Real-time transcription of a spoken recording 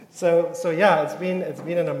Yeah, it's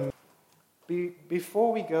been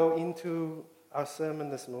before we go into our sermon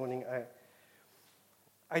this morning,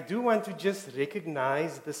 I do want to just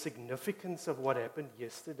recognize the significance of what happened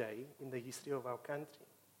yesterday in the history of our country.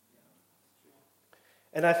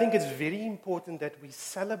 And I think it's very important that we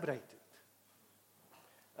celebrate it.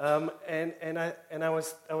 And I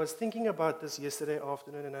was thinking about this yesterday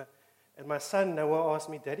afternoon, and my son Noah asked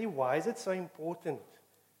me, Daddy, why is it so important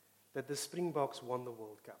that the Springboks won the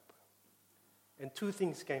World Cup? And two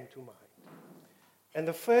things came to mind. And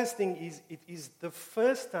the first thing is, it is the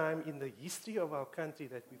first time in the history of our country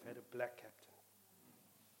that we've had a black captain.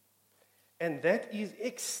 And that is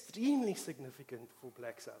extremely significant for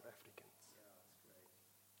black South Africans.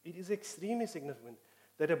 It is extremely significant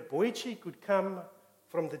that a Boyche could come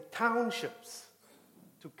from the townships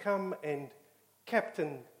to come and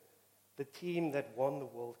captain the team that won the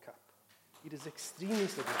World Cup. It is extremely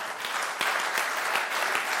significant.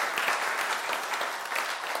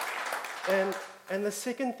 And the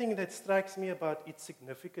second thing that strikes me about its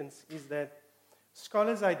significance is that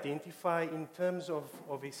scholars identify in terms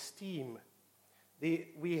of esteem.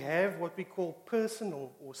 We have what we call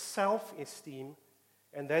personal or self-esteem,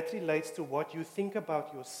 and that relates to what you think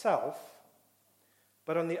about yourself.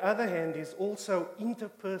 But on the other hand, there's also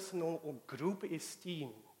interpersonal or group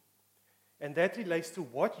esteem, and that relates to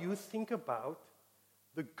what you think about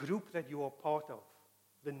the group that you are part of,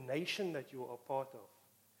 the nation that you are part of.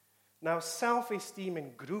 Now, self-esteem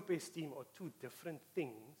and group esteem are two different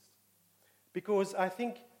things, because I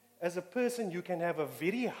think as a person you can have a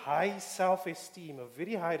very high self-esteem, a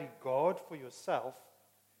very high regard for yourself,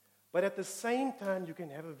 but at the same time you can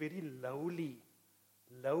have a very low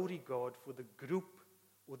regard for the group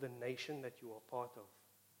or the nation that you are part of.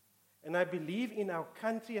 And I believe in our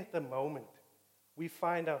country at the moment, we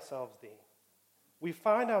find ourselves there. We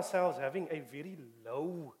find ourselves having a very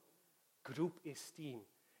low group esteem.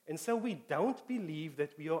 And so we don't believe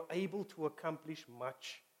that we are able to accomplish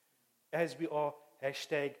much as we are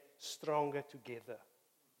 #stronger together.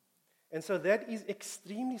 And so that is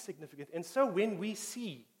extremely significant. And so when we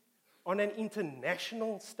see on an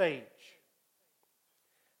international stage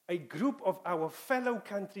a group of our fellow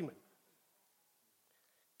countrymen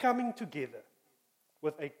coming together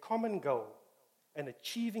with a common goal and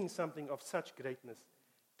achieving something of such greatness,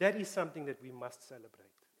 that is something that we must celebrate.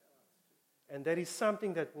 And that is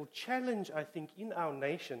something that will challenge, I think, in our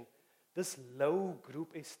nation, this low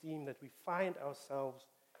group esteem that we find ourselves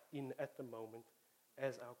in at the moment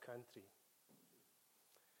as our country.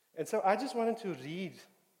 And so I just wanted to read,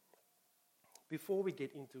 before we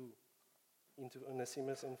get into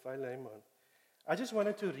Onesimus and Philemon, I just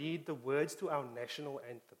wanted to read the words to our national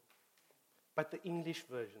anthem, but the English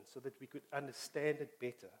version, so that we could understand it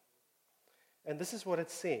better. And this is what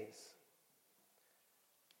it says.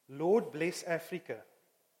 Lord, bless Africa.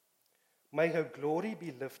 May her glory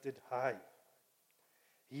be lifted high.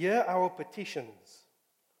 Hear our petitions.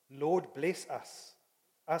 Lord, bless us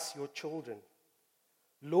your children.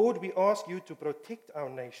 Lord, we ask you to protect our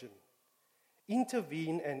nation.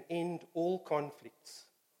 Intervene and end all conflicts.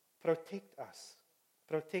 Protect us.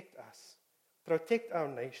 Protect us. Protect our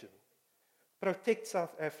nation. Protect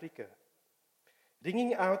South Africa.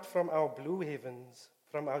 Ringing out from our blue heavens,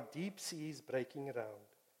 from our deep seas breaking around,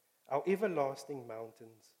 our everlasting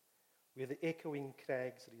mountains, where the echoing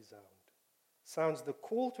crags resound, sounds the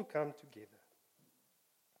call to come together.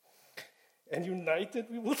 And united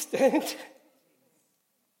we will stand.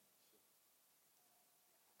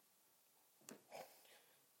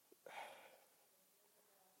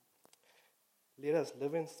 Let us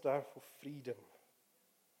live and strive for freedom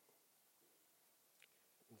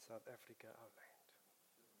in South Africa, our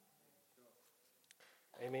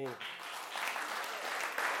land. Amen.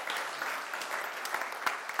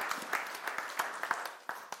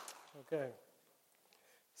 Okay,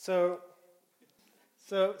 so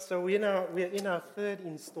we're in our third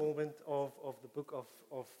installment of the book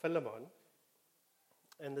of Philemon,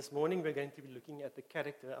 and this morning we're going to be looking at the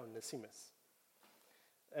character Onesimus.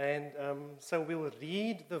 And so we'll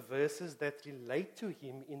read the verses that relate to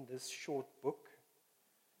him in this short book,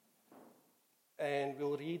 and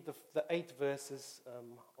we'll read the 8 verses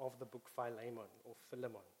of the book Philemon or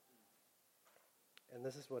Philemon. And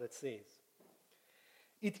this is what it says.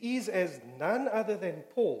 It is as none other than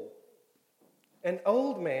Paul, an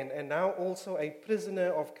old man and now also a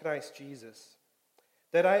prisoner of Christ Jesus,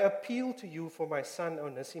 that I appeal to you for my son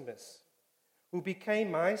Onesimus, who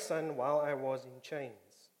became my son while I was in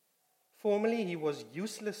chains. Formerly he was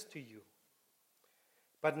useless to you,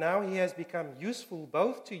 but now he has become useful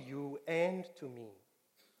both to you and to me.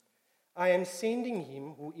 I am sending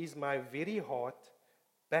him, who is my very heart,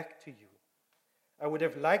 back to you. I would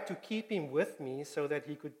have liked to keep him with me so that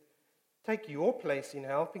he could take your place in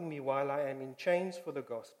helping me while I am in chains for the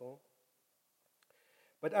gospel.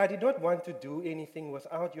 But I did not want to do anything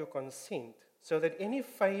without your consent, so that any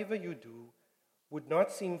favor you do would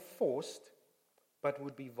not seem forced, but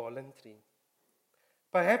would be voluntary.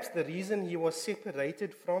 Perhaps the reason he was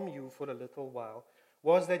separated from you for a little while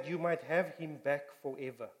was that you might have him back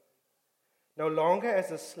forever, no longer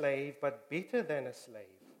as a slave, but better than a slave,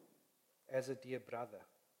 as a dear brother.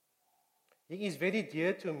 He is very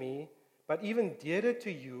dear to me, but even dearer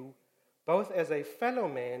to you, both as a fellow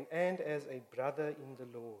man and as a brother in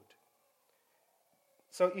the Lord.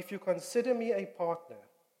 So if you consider me a partner,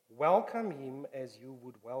 welcome him as you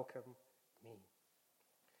would welcome me.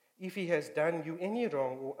 If he has done you any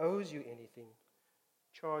wrong or owes you anything,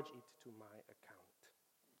 charge it to my account.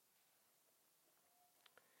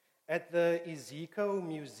 At the Ezekiel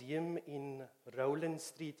Museum in Rowland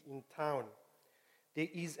Street in town, there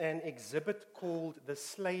is an exhibit called the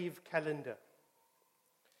Slave Calendar.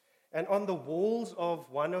 And on the walls of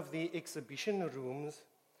one of the exhibition rooms,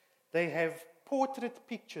 they have portrait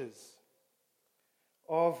pictures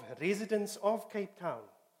of residents of Cape Town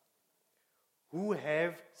who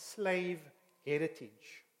have slave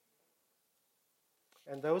heritage.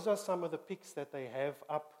 And those are some of the pics that they have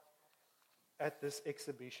up at this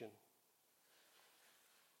exhibition.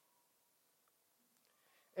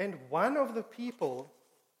 And one of the people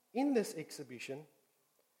in this exhibition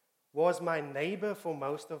was my neighbor for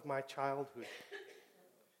most of my childhood.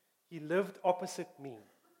 He lived opposite me,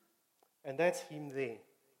 and that's him there.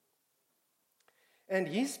 And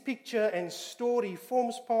his picture and story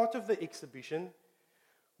forms part of the exhibition,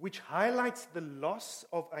 which highlights the loss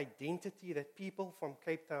of identity that people from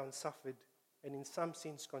Cape Town suffered and in some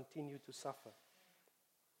sense continue to suffer.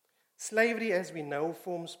 Slavery, as we know,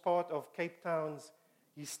 forms part of Cape Town's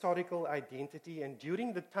historical identity, and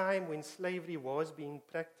during the time when slavery was being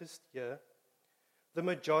practiced here, the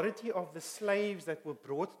majority of the slaves that were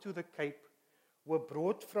brought to the Cape were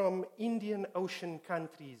brought from Indian Ocean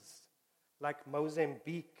countries like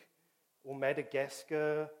Mozambique or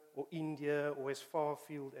Madagascar or India or as far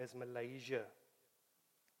afield as Malaysia.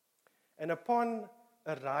 And upon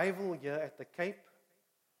arrival here at the Cape,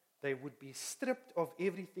 they would be stripped of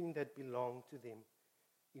everything that belonged to them,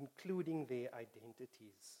 including their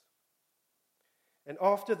identities. And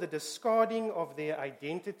after the discarding of their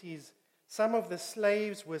identities, some of the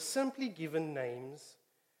slaves were simply given names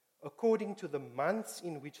according to the months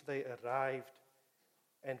in which they arrived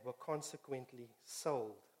and were consequently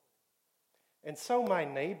sold. And so my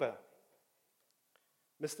neighbor,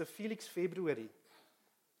 Mr. Felix February,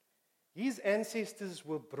 his ancestors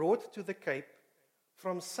were brought to the Cape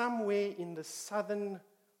from somewhere in the southern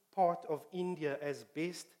part of India, as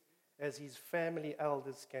best as his family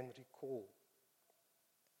elders can recall.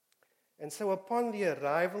 And so upon the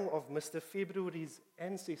arrival of Mr. February's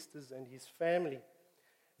ancestors and his family,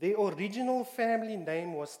 their original family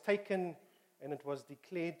name was taken and it was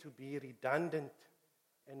declared to be redundant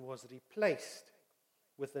and was replaced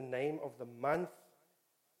with the name of the month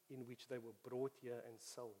in which they were brought here and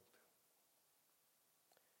sold.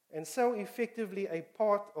 And so effectively a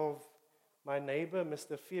part of my neighbor,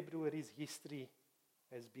 Mr. February's history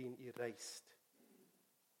has been erased.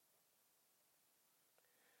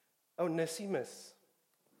 Onesimus,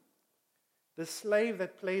 the slave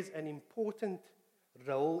that plays an important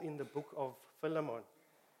role in the book of Philemon,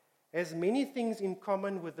 has many things in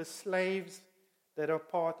common with the slaves that are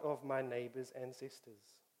part of my neighbor's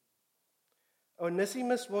ancestors.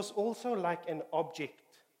 Onesimus was also like an object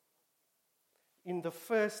in the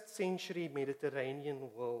first century Mediterranean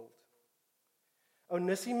world.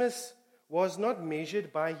 Onesimus was not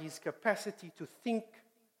measured by his capacity to think.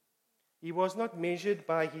 He was not measured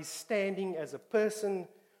by his standing as a person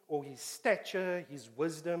or his stature, his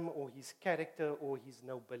wisdom or his character or his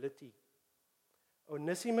nobility.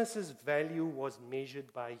 Onesimus's value was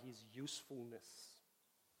measured by his usefulness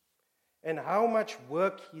and how much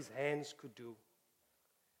work his hands could do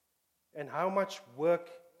and how much work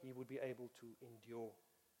he would be able to endure.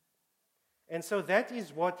 And so that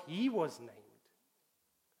is what he was named,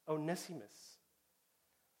 Onesimus,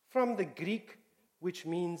 from the Greek, which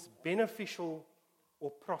means beneficial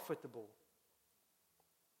or profitable.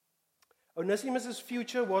 Onesimus'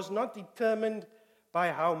 future was not determined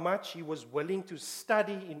by how much he was willing to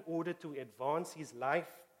study in order to advance his life.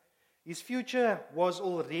 His future was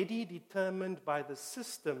already determined by the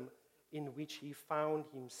system in which he found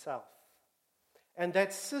himself. And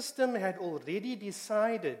that system had already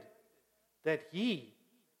decided that he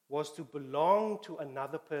was to belong to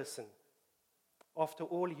another person. After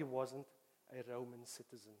all, he wasn't a Roman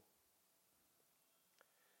citizen.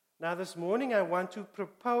 Now, this morning I want to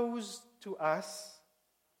propose to us,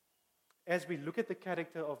 as we look at the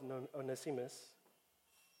character of Onesimus,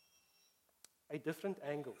 a different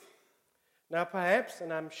angle. Now, perhaps,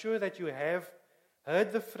 and I'm sure that you have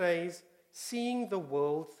heard the phrase, seeing the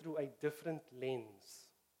world through a different lens.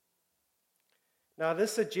 Now,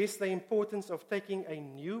 this suggests the importance of taking a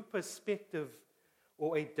new perspective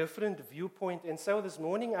or a different viewpoint. And so this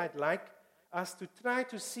morning I'd like us to try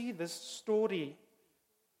to see this story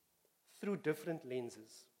through different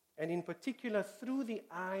lenses, and in particular through the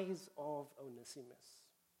eyes of Onesimus.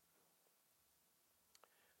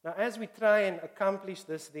 Now, as we try and accomplish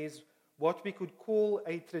this, there's what we could call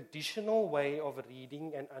a traditional way of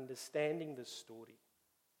reading and understanding the story.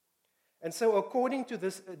 And so according to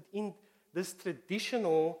this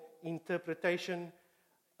traditional interpretation,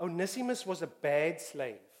 Onesimus was a bad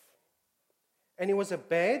slave. And he was a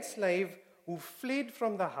bad slave who fled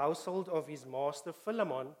from the household of his master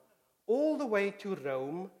Philemon all the way to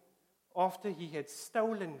Rome after he had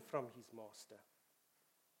stolen from his master.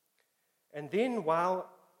 And then while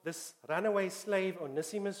this runaway slave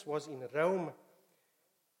Onesimus was in Rome,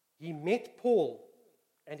 he met Paul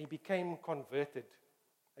and he became converted,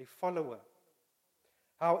 a follower.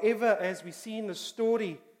 However, as we see in the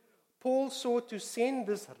story, Paul sought to send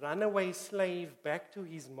this runaway slave back to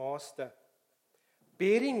his master,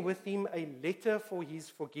 bearing with him a letter for his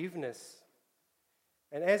forgiveness.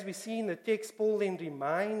 And as we see in the text, Paul then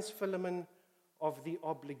reminds Philemon of the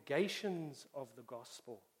obligations of the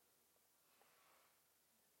gospel.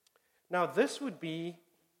 Now, this would be,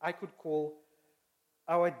 I could call,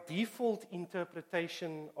 our default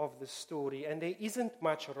interpretation of the story, and there isn't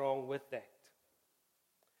much wrong with that.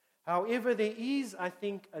 However, there is, I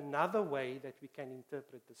think, another way that we can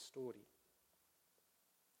interpret the story.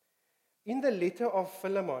 In the letter of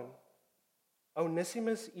Philemon,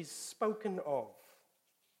 Onesimus is spoken of.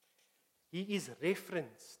 He is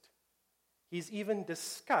referenced. He is even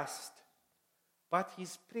discussed, but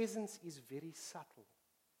his presence is very subtle.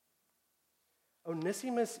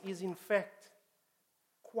 Onesimus is, in fact,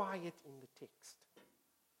 quiet in the text.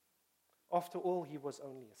 After all, he was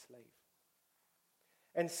only a slave.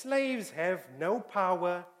 And slaves have no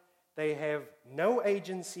power, they have no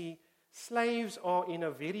agency. Slaves are, in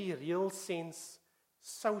a very real sense,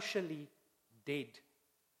 socially dead.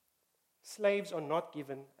 Slaves are not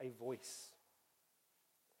given a voice.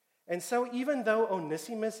 And so even though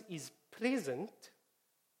Onesimus is present,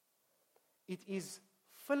 it is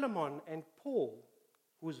Philemon and Paul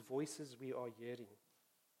whose voices we are hearing.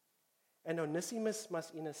 And Onesimus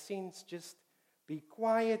must, in a sense, just be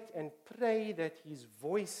quiet and pray that his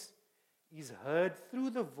voice is heard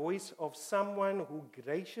through the voice of someone who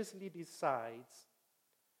graciously decides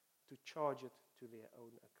to charge it to their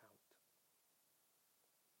own account.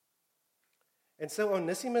 And so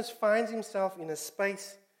Onesimus finds himself in a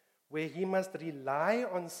space where he must rely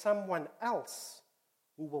on someone else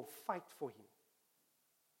who will fight for him.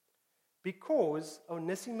 Because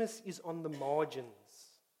Onesimus is on the margins.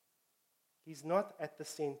 He's not at the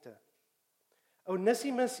center.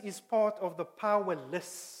 Onesimus is part of the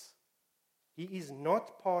powerless. He is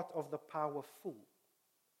not part of the powerful.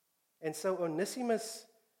 And so Onesimus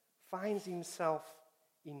finds himself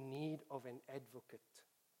in need of an advocate.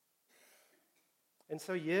 And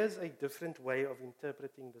so here's a different way of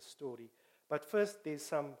interpreting the story. But first, there's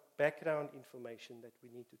some background information that we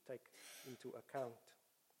need to take into account.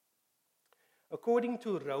 According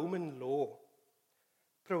to Roman law,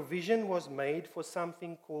 provision was made for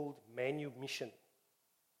something called manumission.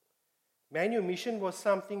 Manumission was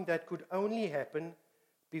something that could only happen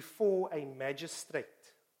before a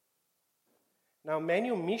magistrate. Now,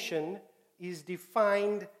 manumission is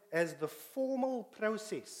defined as the formal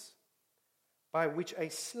process by which a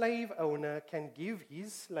slave owner can give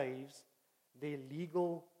his slaves their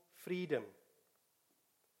legal freedom.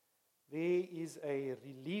 There is a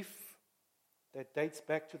relief that dates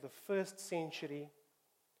back to the 1st century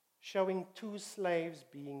showing 2 slaves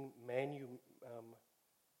being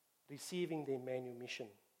receiving their manumission.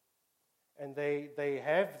 And they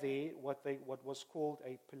have there what was called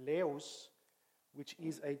a pileus, which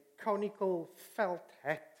is a conical felt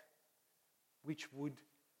hat, which would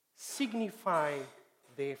signify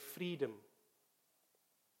their freedom.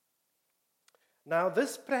 Now,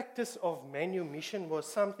 this practice of manumission was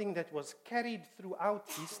something that was carried throughout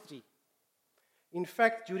history. In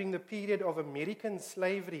fact, during the period of American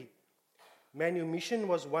slavery, manumission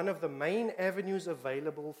was one of the main avenues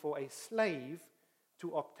available for a slave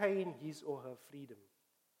to obtain his or her freedom.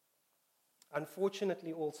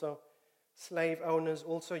 Unfortunately, also, slave owners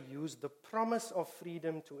also used the promise of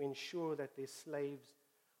freedom to ensure that their slaves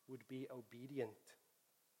would be obedient.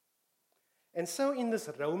 And so in this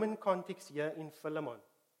Roman context here in Philemon,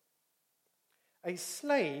 a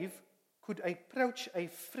slave could approach a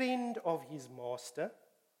friend of his master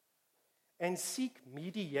and seek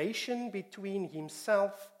mediation between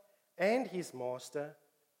himself and his master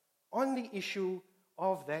on the issue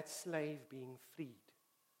of that slave being freed.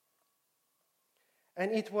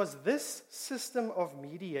 And it was this system of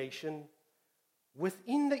mediation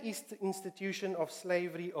within the institution of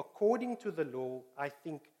slavery, according to the law, I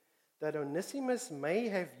think, that Onesimus may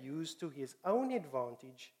have used to his own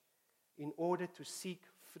advantage in order to seek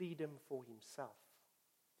freedom for himself.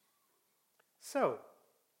 So,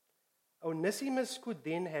 Onesimus could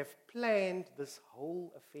then have planned this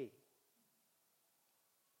whole affair.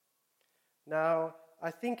 Now, I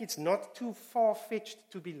think it's not too far-fetched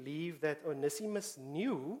to believe that Onesimus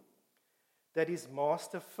knew that his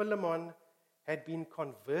master Philemon had been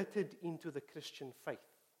converted into the Christian faith,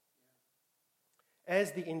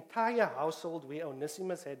 as the entire household where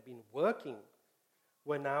Onesimus had been working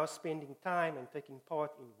were now spending time and taking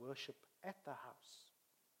part in worship at the house.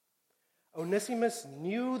 Onesimus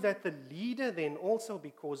knew that the leader then also,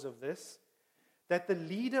 because of this, that the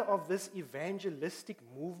leader of this evangelistic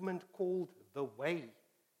movement called the Way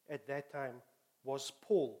at that time was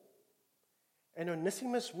Paul. And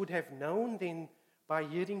Onesimus would have known then, by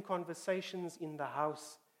hearing conversations in the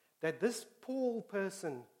house, that this Paul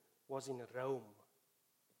person was in Rome.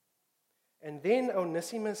 And then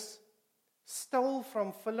Onesimus stole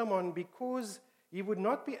from Philemon because he would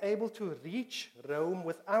not be able to reach Rome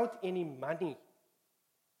without any money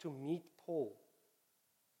to meet Paul.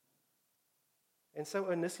 And so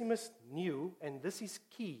Onesimus knew, and this is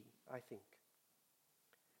key, I think,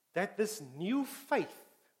 that this new faith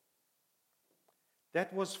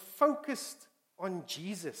that was focused on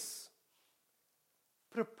Jesus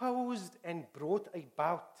proposed and brought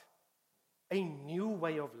about a new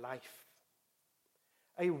way of life.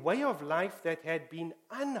 A way of life that had been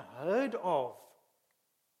unheard of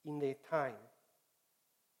in their time.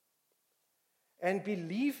 And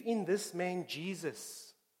belief in this man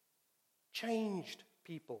Jesus changed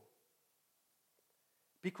people.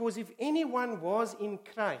 Because if anyone was in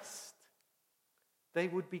Christ, they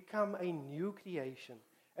would become a new creation.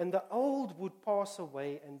 And the old would pass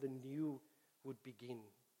away and the new would begin.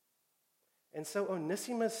 And so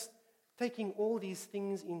Onesimus, taking all these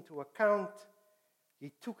things into account,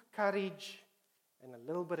 he took courage and a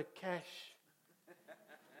little bit of cash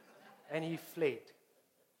and he fled.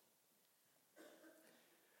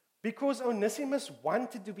 Because Onesimus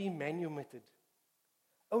wanted to be manumitted.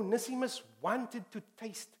 Onesimus wanted to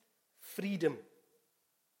taste freedom.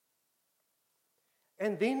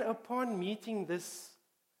 And then upon meeting this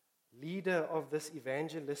leader of this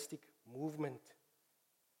evangelistic movement,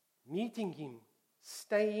 meeting him,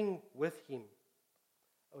 staying with him,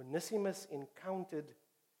 Onesimus encountered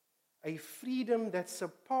a freedom that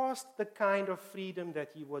surpassed the kind of freedom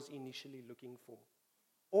that he was initially looking for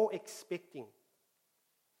or expecting.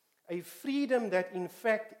 A freedom that in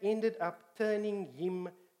fact ended up turning him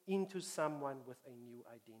into someone with a new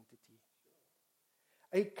identity.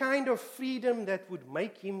 A kind of freedom that would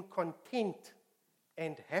make him content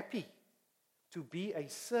and happy to be a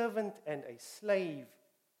servant and a slave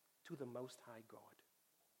to the Most High God.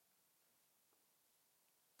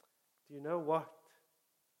 Do you know what?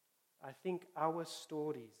 I think our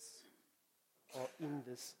stories are in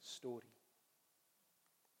this story.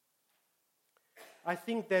 I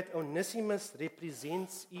think that Onesimus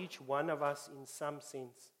represents each one of us in some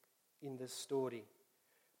sense in this story.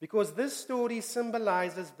 Because this story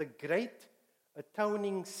symbolizes the great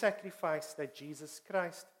atoning sacrifice that Jesus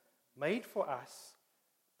Christ made for us,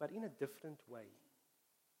 but in a different way.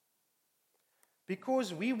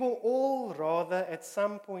 Because we were all rather at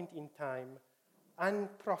some point in time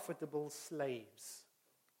unprofitable slaves,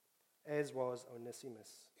 as was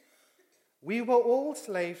Onesimus. We were all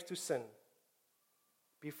slaves to sin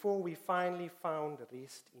before we finally found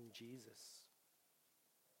rest in Jesus.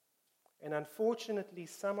 And unfortunately,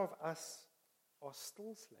 some of us are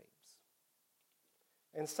still slaves.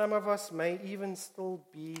 And some of us may even still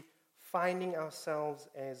be finding ourselves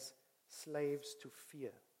as slaves to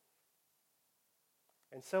fear.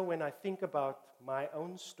 And so when I think about my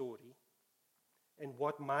own story and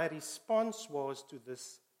what my response was to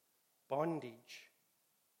this bondage,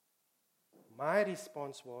 my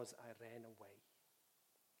response was I ran away.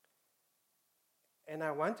 And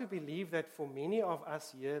I want to believe that for many of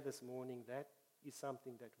us here this morning, that is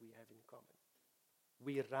something that we have in common.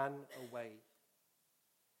 We run away.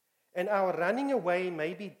 And our running away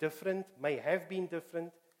may be different, may have been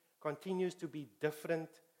different, continues to be different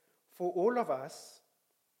for all of us.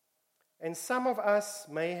 And some of us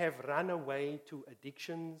may have run away to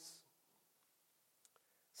addictions.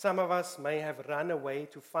 Some of us may have run away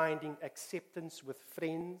to finding acceptance with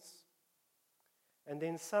friends. And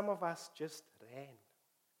then some of us just ran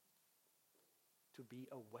to be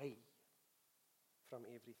away from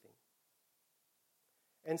everything.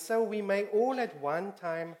 And so we may all at one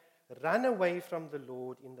time run away from the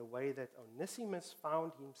Lord in the way that Onesimus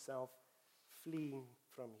found himself fleeing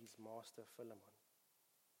from his master Philemon.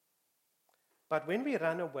 But when we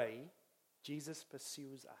run away, Jesus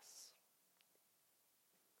pursues us.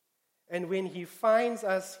 And when he finds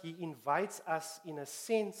us, he invites us, in a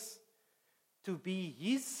sense, to be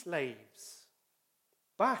his slaves.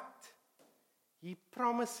 But he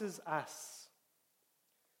promises us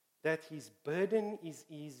that his burden is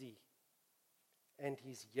easy and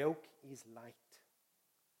his yoke is light.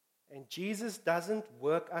 And Jesus doesn't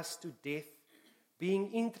work us to death,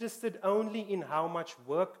 being interested only in how much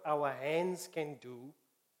work our hands can do.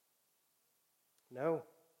 No.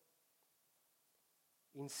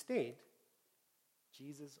 Instead,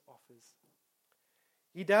 Jesus offers.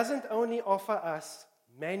 He doesn't only offer us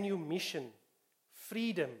manumission,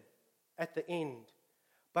 freedom at the end,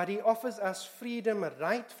 but he offers us freedom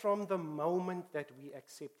right from the moment that we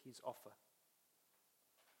accept his offer.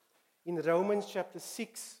 In Romans chapter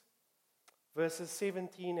 6, verses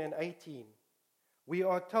 17 and 18, we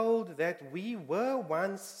are told that we were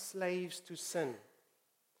once slaves to sin,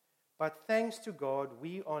 but thanks to God,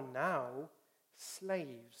 we are now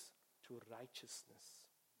slaves to righteousness.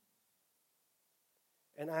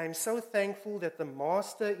 And I am so thankful that the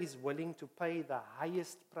Master is willing to pay the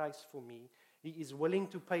highest price for me. He is willing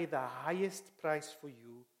to pay the highest price for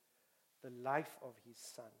you, the life of his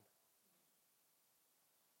Son.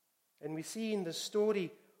 And we see in the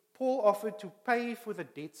story, Paul offered to pay for the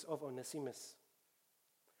debts of Onesimus,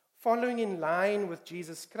 following in line with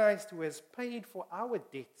Jesus Christ, who has paid for our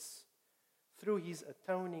debts through his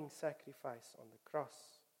atoning sacrifice on the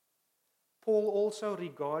cross. Paul also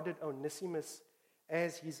regarded Onesimus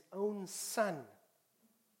as his own son,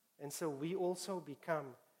 and so we also become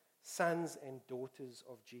sons and daughters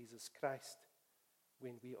of Jesus Christ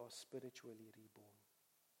when we are spiritually reborn.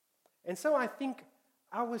 And so I think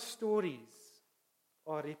our stories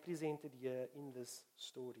are represented here in this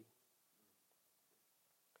story.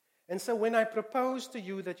 And so when I propose to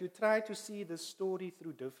you that you try to see this story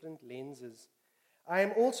through different lenses, I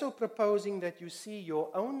am also proposing that you see your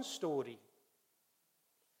own story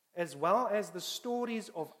as well as the stories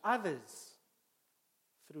of others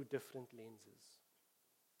through different lenses.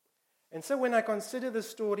 And so when I consider the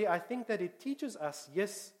story, I think that it teaches us,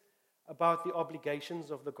 yes, about the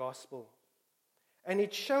obligations of the gospel. And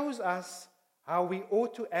it shows us how we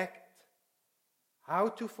ought to act, how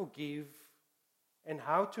to forgive, and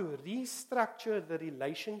how to restructure the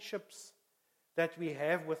relationships that we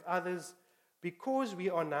have with others, because we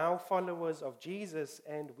are now followers of Jesus,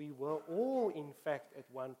 and we were all, in fact, at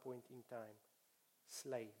one point in time,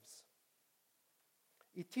 slaves.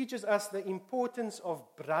 It teaches us the importance of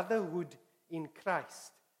brotherhood in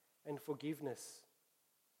Christ and forgiveness.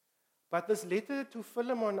 But this letter to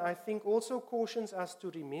Philemon, I think, also cautions us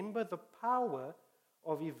to remember the power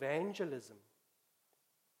of evangelism.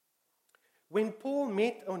 When Paul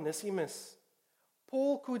met Onesimus,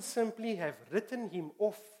 Paul could simply have written him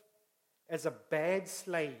off as a bad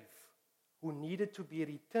slave who needed to be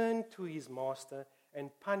returned to his master and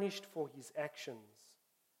punished for his actions.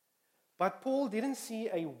 But Paul didn't see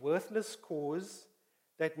a worthless cause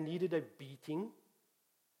that needed a beating,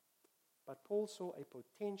 but Paul saw a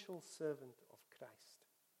potential servant of Christ.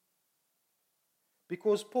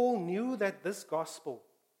 Because Paul knew that this gospel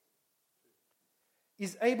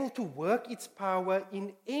is able to work its power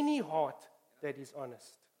in any heart that is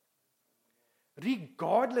honest,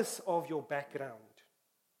 regardless of your background.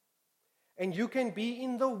 And you can be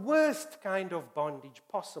in the worst kind of bondage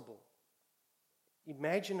possible,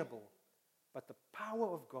 imaginable, but the power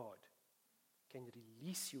of God can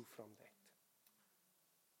release you from that.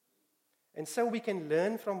 And so we can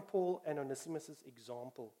learn from Paul and Onesimus'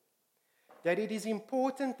 example that it is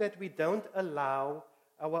important that we don't allow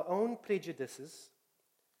our own prejudices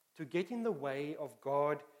to get in the way of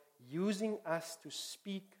God using us to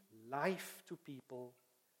speak life to people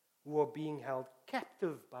who are being held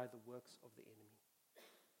captive by the works of the enemy.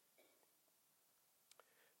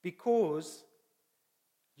 Because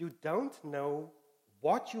you don't know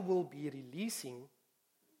what you will be releasing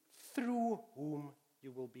through whom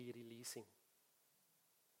you will be releasing.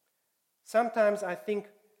 Sometimes I think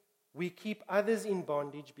We keep others in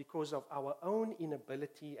bondage because of our own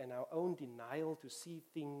inability and our own denial to see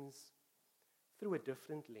things through a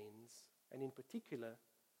different lens, and in particular,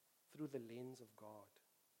 through the lens of God.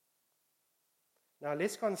 Now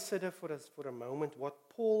let's consider for a moment what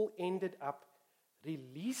Paul ended up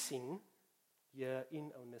releasing here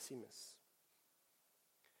in Onesimus.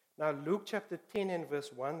 Now Luke chapter 10 and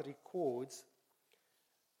verse 1 records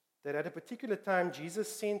that at a particular time Jesus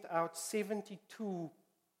sent out 72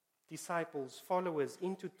 disciples, followers,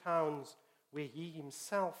 into towns where he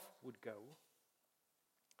himself would go.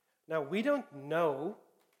 Now we don't know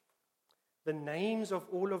the names of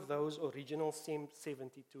all of those original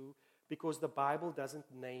 72 because the Bible doesn't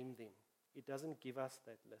name them. It doesn't give us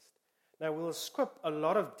that list. Now we'll skip a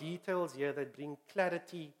lot of details here that bring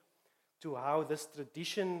clarity to how this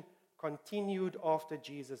tradition continued after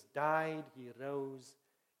Jesus died, he rose,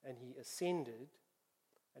 and he ascended.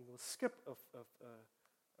 And we'll skip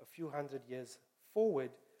a few hundred years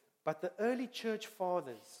forward. But the early church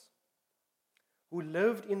fathers who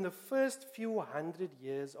lived in the first few hundred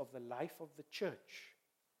years of the life of the church,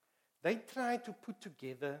 they tried to put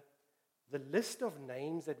together the list of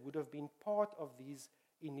names that would have been part of these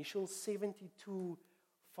initial 72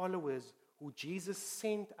 followers who Jesus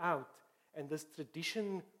sent out, and this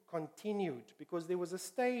tradition continued because there was a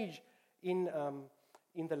stage in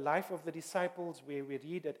the life of the disciples where we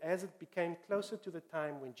read that as it became closer to the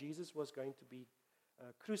time when Jesus was going to be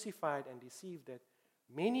crucified and deceived, that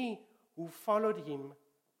many who followed him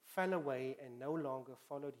fell away and no longer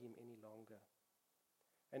followed him any longer.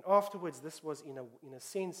 And afterwards, this was in a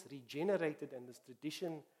sense regenerated, and this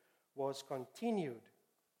tradition was continued.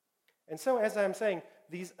 And so, as I'm saying,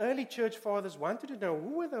 these early church fathers wanted to know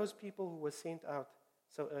who were those people who were sent out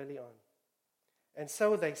so early on. And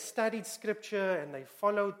so they studied Scripture and they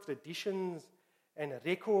followed traditions and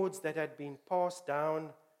records that had been passed down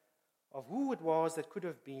of who it was that could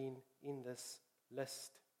have been in this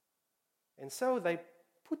list. And so they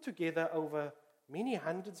put together over many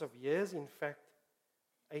hundreds of years, in fact,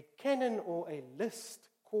 a canon or a list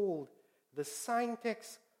called the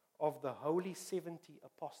Syntax of the Holy 70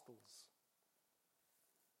 Apostles.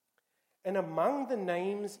 And among the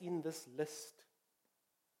names in this list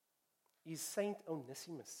is Saint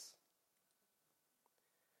Onesimus,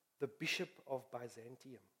 the Bishop of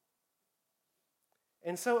Byzantium.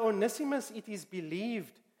 And so Onesimus, it is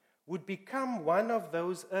believed, would become one of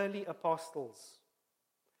those early apostles.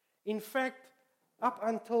 In fact, up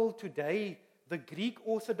until today, the Greek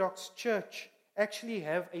Orthodox Church actually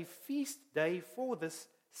have a feast day for this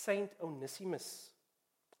Saint Onesimus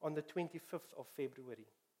on the 25th of February.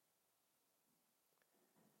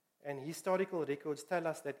 And historical records tell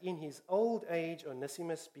us that in his old age,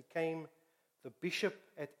 Onesimus became the bishop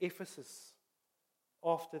at Ephesus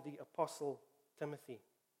after the apostle Timothy.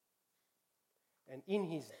 And in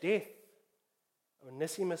his death,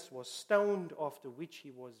 Onesimus was stoned, after which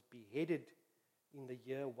he was beheaded in the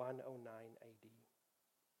year 109 AD.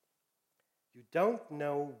 You don't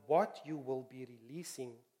know what you will be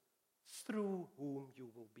releasing, through whom you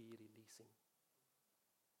will be releasing.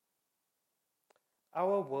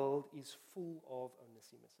 Our world is full of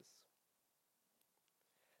Onesimuses.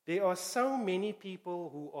 There are so many people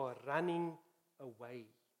who are running away.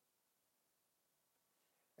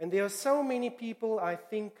 And there are so many people, I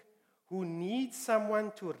think, who need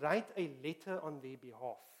someone to write a letter on their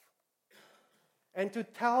behalf and to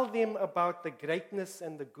tell them about the greatness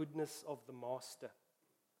and the goodness of the Master.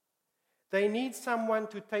 They need someone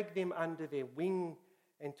to take them under their wing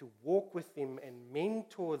and to walk with them and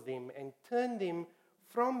mentor them and turn them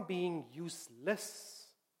from being useless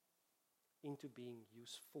into being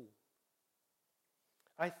useful.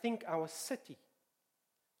 I think our city,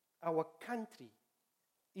 our country,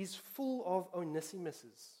 is full of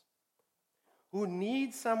Onesimuses who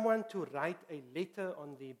need someone to write a letter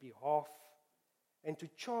on their behalf and to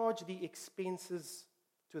charge the expenses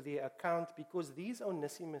to their account, because these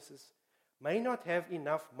Onesimuses may not have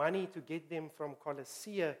enough money to get them from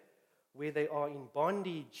Colossae, where they are in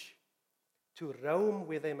bondage, to Rome,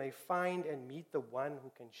 where they may find and meet the one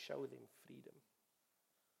who can show them freedom.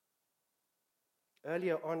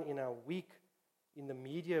 Earlier on in our week, in the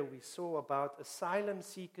media, we saw about asylum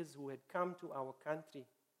seekers who had come to our country,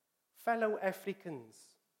 fellow Africans.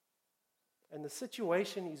 And the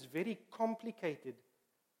situation is very complicated.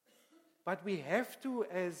 But we have to,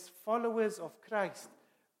 as followers of Christ,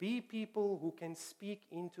 be people who can speak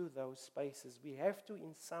into those spaces. We have to,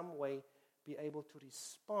 in some way, be able to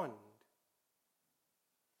respond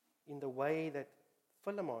in the way that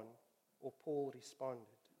Philemon or Paul responded.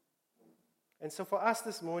 And so for us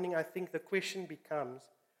this morning, I think the question becomes,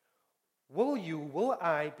 will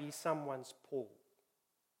I be someone's Paul?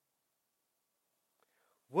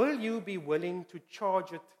 Will you be willing to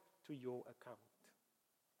charge it to your account?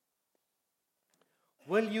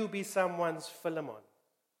 Will you be someone's Philemon?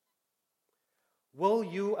 Will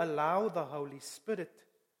you allow the Holy Spirit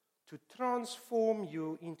to transform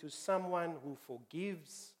you into someone who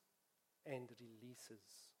forgives and releases?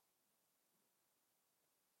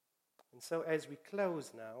 And so as we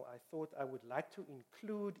close now, I thought I would like to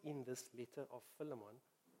include in this letter of Philemon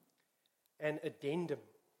an addendum,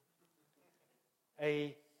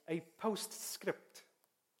 a postscript,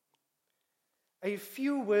 a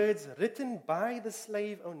few words written by the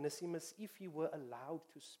slave Onesimus if he were allowed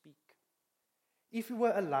to speak, if he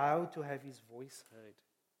were allowed to have his voice heard.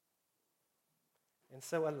 And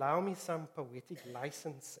so allow me some poetic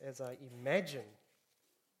license as I imagine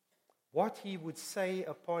what he would say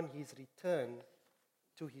upon his return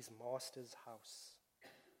to his master's house.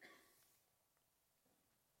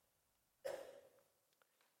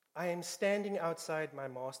 I am standing outside my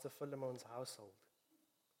master Philemon's household.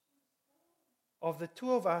 Of the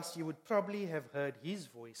two of us, you would probably have heard his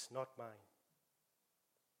voice, not mine.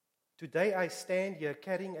 Today I stand here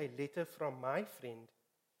carrying a letter from my friend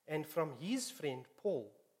and from his friend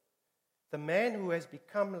Paul, the man who has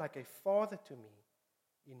become like a father to me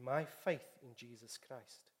in my faith in Jesus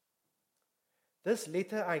Christ. This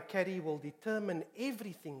letter I carry will determine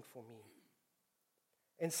everything for me.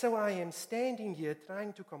 And so I am standing here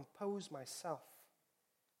trying to compose myself,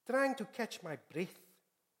 trying to catch my breath,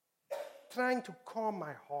 trying to calm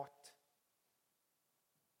my heart.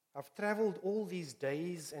 I've traveled all these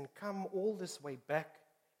days and come all this way back,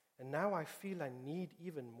 and now I feel I need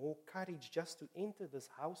even more courage just to enter this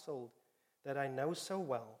household that I know so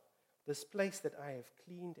well, this place that I have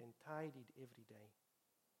cleaned and tidied every day.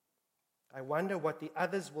 I wonder what the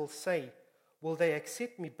others will say. Will they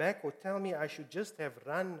accept me back or tell me I should just have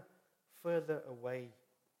run further away?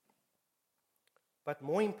 But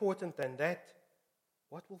more important than that,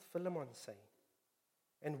 what will Philemon say?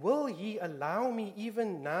 And will he allow me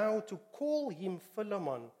even now to call him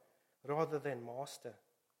Philemon rather than master?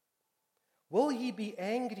 Will he be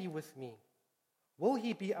angry with me? Will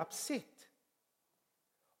he be upset?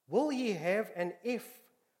 Will he have an F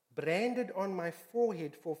branded on my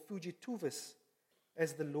forehead for fugitivus,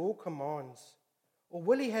 as the law commands? Or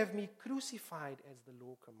will he have me crucified as the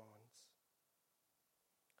law commands?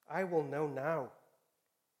 I will know now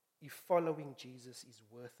if following Jesus is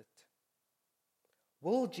worth it.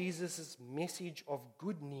 Will Jesus' message of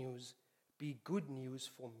good news be good news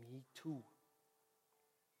for me too?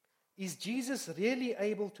 Is Jesus really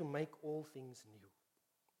able to make all things new?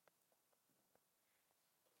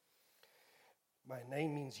 My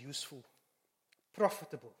name means useful,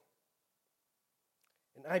 profitable.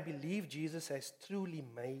 And I believe Jesus has truly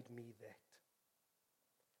made me that.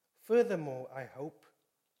 Furthermore, I hope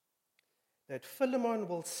that Philemon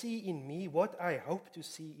will see in me what I hope to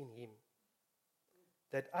see in him,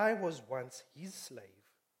 that I was once his slave,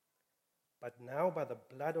 but now by the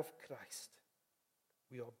blood of Christ,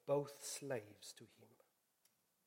 we are both slaves to him.